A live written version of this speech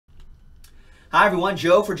Hi everyone,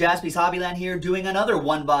 Joe for Jaspys Hobbyland here, doing another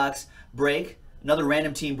one box break, another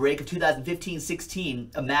random team break of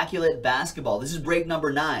 2015-16 Immaculate Basketball. This is break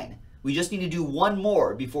number 9. We just need to do one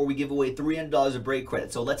more before we give away $300 of break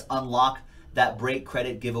credit. So let's unlock that break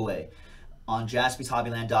credit giveaway on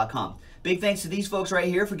JaspysHobbyland.com. Big thanks to these folks right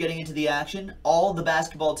here for getting into the action. All the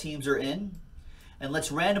basketball teams are in. And let's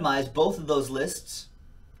randomize both of those lists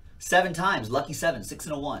 7 times. Lucky 7, 6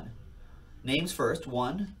 and a 1. Names first.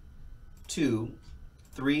 1, 2,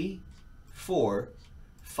 3, 4,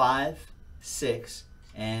 5, 6,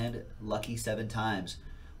 and lucky 7 times.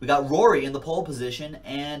 We got Rory in the pole position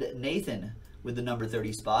and Nathan with the number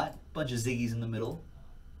 30 spot. Bunch of Ziggies in the middle.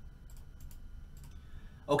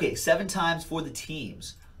 Okay, 7 times for the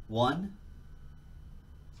teams. 1,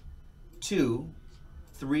 2,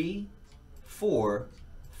 3, 4,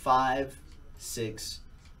 5, 6,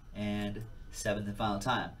 and 7th and final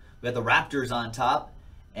time. We got the Raptors on top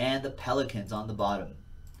and the Pelicans on the bottom.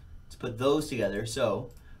 Let's put those together.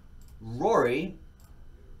 So, Rory,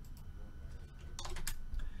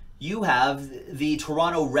 you have the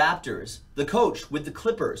Toronto Raptors. The coach with the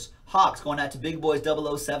Clippers. Hawks going out to Big Boys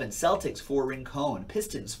 007. Celtics for Rincon.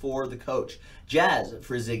 Pistons for the coach. Jazz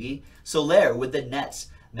for Ziggy. Soler with the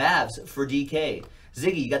Nets. Mavs for DK.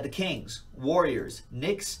 Ziggy, you got the Kings, Warriors,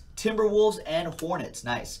 Knicks, Timberwolves, and Hornets.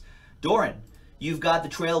 Nice. Doran, you've got the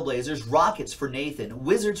Trailblazers, Rockets for Nathan,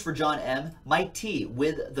 Wizards for John M, Mike T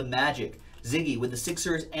with the Magic, Ziggy with the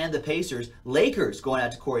Sixers and the Pacers, Lakers going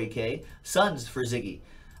out to Corey K, Suns for Ziggy,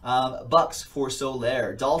 Bucks for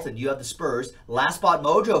Soler, Dalton, you have the Spurs, Last Spot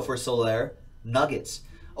Mojo for Soler, Nuggets,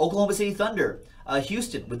 Oklahoma City Thunder,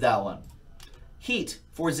 Houston with that one, Heat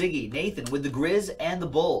for Ziggy, Nathan with the Grizz and the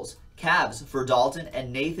Bulls, Cavs for Dalton,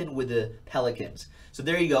 and Nathan with the Pelicans. So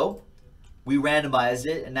there you go. We randomized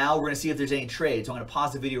it, and now we're going to see if there's any trades. So I'm going to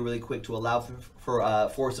pause the video really quick to allow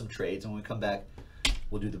for some trades, and when we come back,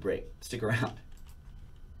 we'll do the break. Stick around.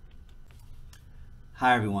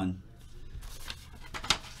 Hi, everyone.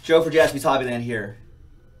 Joe for Jaspys Hobbyland here.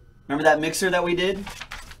 Remember that mixer that we did?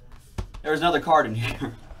 There was another card in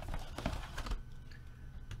here.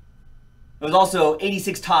 There was also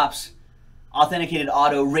 86 Topps authenticated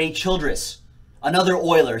auto Ray Childress, another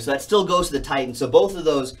Oiler. So that still goes to the Titans. So both of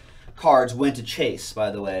those cards went to Chase,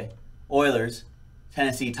 by the way. Oilers,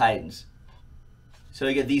 Tennessee Titans. So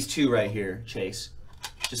you get these two right here, Chase.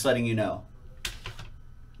 Just letting you know.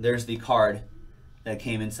 There's the card that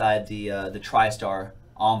came inside the TriStar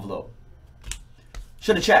envelope.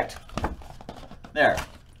 Should have checked. There.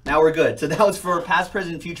 Now we're good. So that was for Past,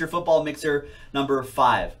 Present, Future Football Mixer number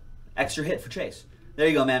 5. Extra hit for Chase. There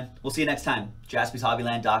you go, man. We'll see you next time.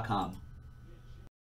 JaspysHobbyland.com.